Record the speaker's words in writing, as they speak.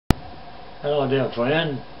Hello, dear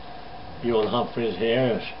friend. Buell Humphreys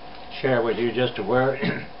here to share with you just a word.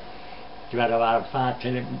 It's about a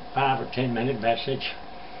 5 or 10 minute message.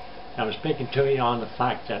 I'm speaking to you on the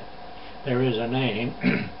fact that there is a name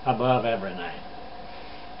above every name.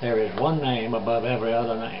 There is one name above every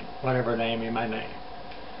other name, whatever name you may name.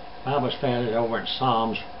 The Bible says over in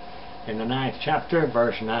Psalms, in the 9th chapter,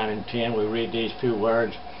 verse 9 and 10, we read these few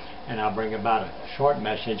words, and I'll bring about a short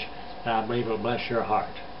message that I believe will bless your heart.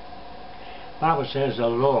 The Bible says, the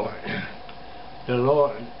Lord,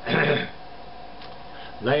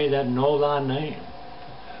 they that know thy name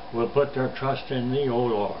will put their trust in thee, O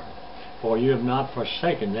Lord, for you have not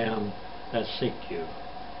forsaken them that seek you.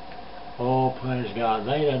 Oh, praise God.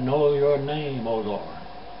 They that know your name, O Lord,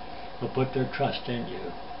 will put their trust in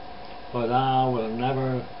you, for thou wilt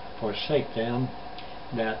never forsake them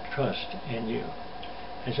that trust in you.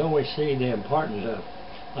 And so we see the importance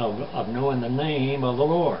of knowing the name of the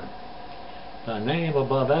Lord. The name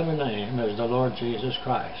above every name is the Lord Jesus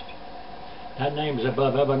Christ. That name is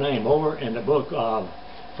above every name. Over in the book of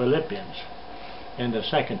Philippians, in the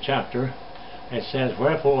 2nd chapter, it says,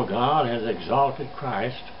 wherefore God has exalted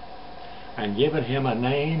Christ and given him a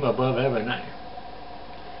name above every name,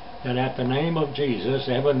 that at the name of Jesus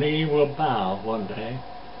every knee will bow one day,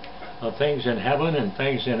 of things in heaven and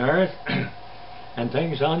things in earth and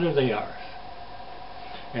things under the earth.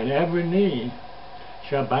 And every knee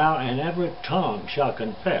shall bow and every tongue shall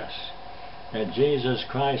confess that Jesus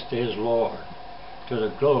Christ is Lord, to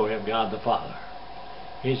the glory of God the Father.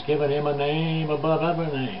 He's given him a name above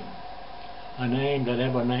every name, a name that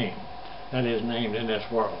every name that is named in this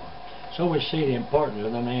world. So we see the importance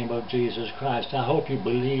of the name of Jesus Christ. I hope you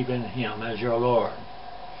believe in him as your Lord.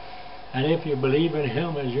 And if you believe in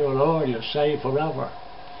him as your Lord, you're saved forever.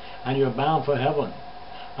 And you're bound for heaven.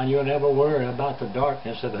 And you'll never worry about the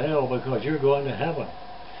darkness of hell, because you're going to heaven.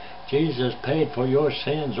 Jesus paid for your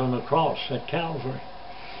sins on the cross at Calvary.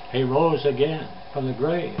 He rose again from the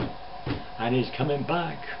grave, and he's coming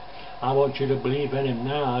back. I want you to believe in him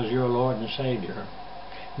now as your Lord and Savior.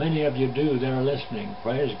 Many of you do that are listening.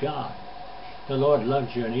 Praise God. The Lord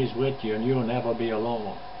loves you and he's with you, and you'll never be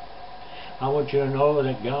alone. I want you to know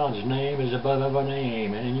that God's name is above every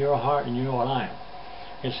name, and in your heart and your life.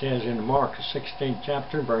 It says in Mark 16th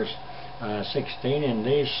chapter, verse 16, and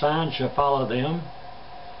these signs shall follow them,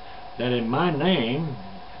 that in my name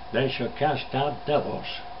they shall cast out devils,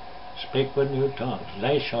 speak with new tongues.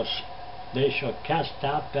 They shall cast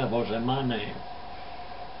out devils in my name.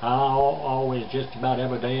 I always, just about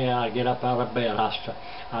every day I get up out of bed,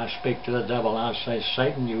 I speak to the devil. I say,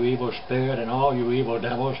 Satan, you evil spirit, and all you evil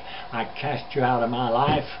devils, I cast you out of my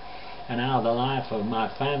life, and out of the life of my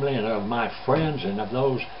family and of my friends and of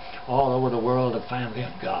those all over the world, the family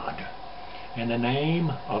of God. In the name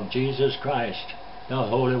of Jesus Christ, the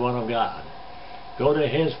Holy One of God. Go to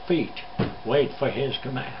his feet. Wait for his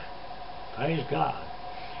command. Praise God.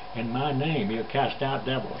 In my name you cast out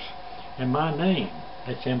devils. In my name,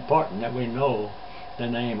 it's important that we know the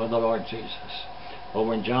name of the Lord Jesus.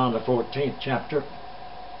 Over in John the 14th chapter,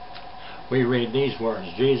 we read these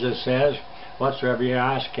words. Jesus says, whatsoever you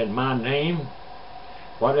ask in my name,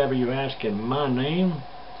 whatever you ask in my name,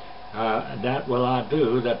 that will I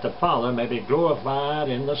do, that the Father may be glorified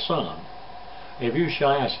in the Son. If you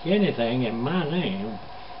shall ask anything in my name,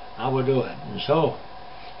 I will do it. And so,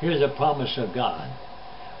 here's a promise of God.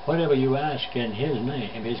 Whatever you ask in his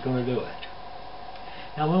name, he's going to do it.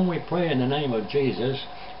 Now, when we pray in the name of Jesus,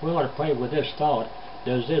 we ought to pray with this thought,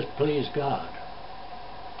 does this please God?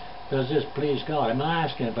 Does this please God? Am I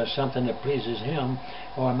asking for something that pleases him,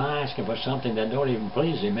 or am I asking for something that don't even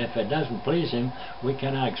please him? If it doesn't please him, we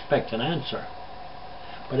cannot expect an answer.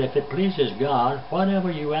 But if it pleases God, whatever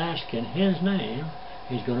you ask in his name,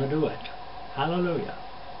 he's going to do it. Hallelujah.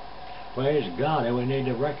 Praise God. And we need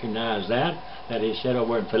to recognize that he said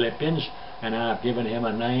over in Philippians, and I've given him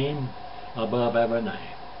a name above every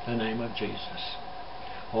name, the name of Jesus.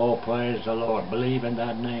 Oh, praise the Lord. Believe in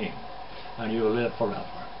that name, and you'll live forever.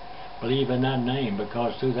 Believe in that name,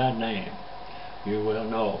 because through that name, you will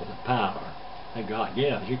know the power that God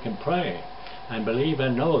gives. You can pray and believe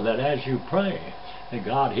and know that as you pray, that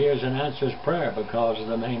God hears and answers prayer because of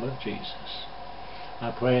the name of Jesus. I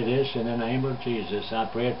pray this in the name of Jesus. I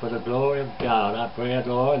pray it for the glory of God. I pray it,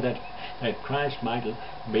 Lord, that Christ might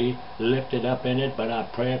be lifted up in it, but I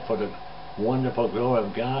pray it for the wonderful glory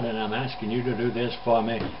of God, and I'm asking you to do this for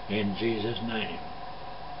me in Jesus' name.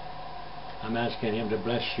 I'm asking him to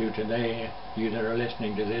bless you today, you that are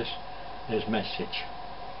listening to this message.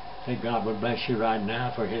 That God would bless you right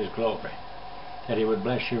now for his glory. That he would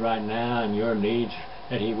bless you right now in your needs,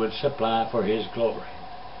 that he would supply for his glory.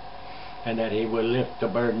 and that He will lift the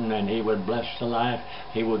burden, and He would bless the life.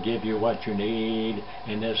 He will give you what you need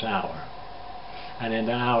in this hour and in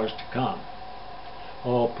the hours to come.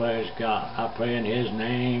 Oh, praise God. I pray in His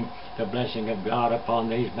name the blessing of God upon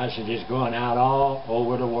these messages going out all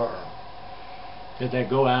over the world. That they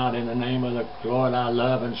go out in the name of the Lord I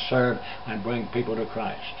love and serve and bring people to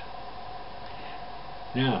Christ.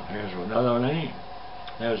 Now, here's another name.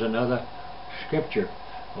 There's another scripture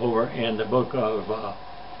over in the book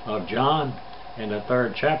of John. In the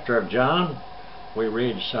 3rd chapter of John, we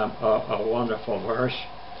read a wonderful verse,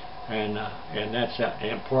 and that's an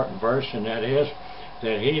important verse, and that is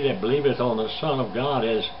that he that believeth on the Son of God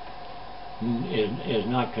is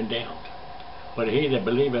not condemned, but he that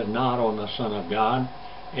believeth not on the Son of God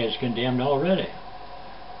is condemned already.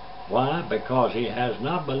 Why? Because he has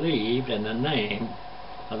not believed in the name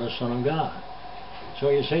of the Son of God. So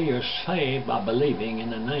you see, you're saved by believing in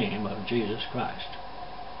the name of Jesus Christ.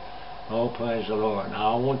 Oh, praise the Lord.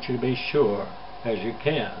 Now I want you to be sure as you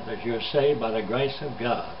can that you're saved by the grace of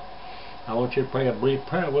God. I want you to pray a brief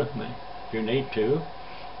prayer with me if you need to,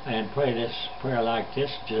 and pray this prayer like this.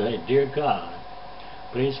 Say, Dear God,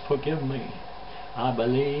 please forgive me. I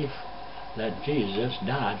believe that Jesus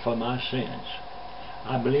died for my sins.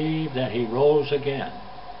 I believe that He rose again.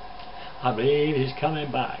 I believe He's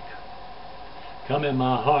coming back. Come in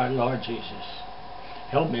my heart, Lord Jesus.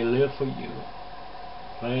 Help me live for You.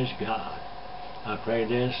 Praise God. I pray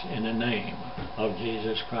this in the name of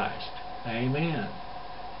Jesus Christ. Amen.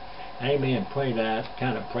 Amen. Pray that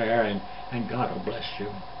kind of prayer, and God will bless you.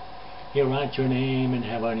 He'll write your name in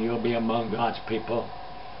heaven. You'll be among God's people.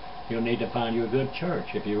 You'll need to find you a good church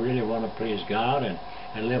if you really want to please God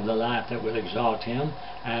and live the life that will exalt Him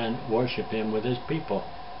and worship Him with His people.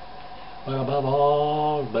 But above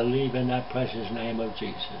all, believe in that precious name of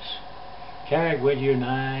Jesus. Carry it with you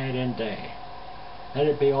night and day. Let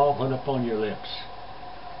it be often upon your lips.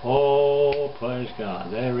 Oh, praise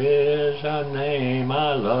God. There is a name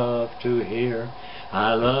I love to hear.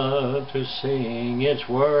 I love to sing its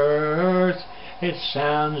worth. It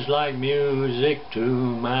sounds like music to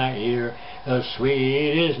my ear, the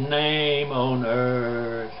sweetest name on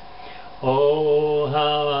earth. Oh,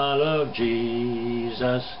 how I love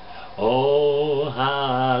Jesus. Oh, how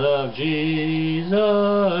I love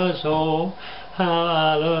Jesus. Oh, how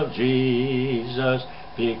I love Jesus,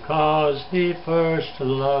 because He first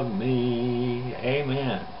loved me.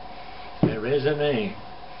 Amen. There is a name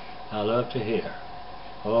I love to hear.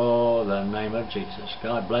 Oh, the name of Jesus.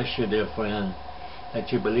 God bless you, dear friend,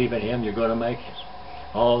 that you believe in Him. You're going to make it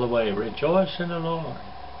all the way. Rejoice in the Lord.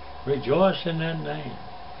 Rejoice in that name.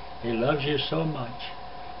 He loves you so much.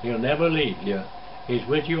 He'll never leave you. He's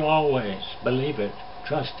with you always. Believe it.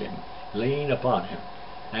 Trust Him. Lean upon Him.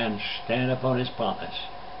 And stand upon His promise.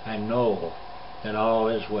 And know that all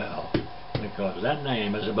is well. Because that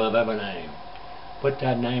name is above every name. Put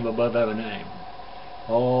that name above every name.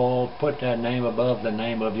 Oh, put that name above the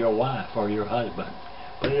name of your wife or your husband.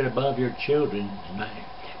 Put it above your children's name.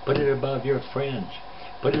 Put it above your friends.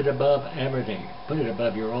 Put it above everything. Put it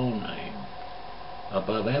above your own name.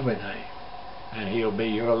 Above every name. And He'll be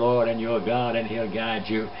your Lord and your God, and He'll guide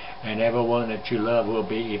you. And everyone that you love will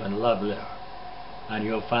be even lovelier. And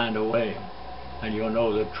you'll find a way. And you'll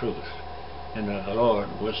know the truth. And the Lord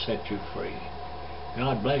will set you free.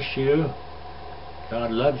 God bless you.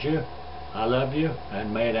 God loves you. I love you,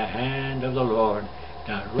 and may the hand of the Lord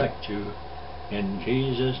direct you in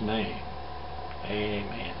Jesus' name.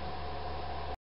 Amen.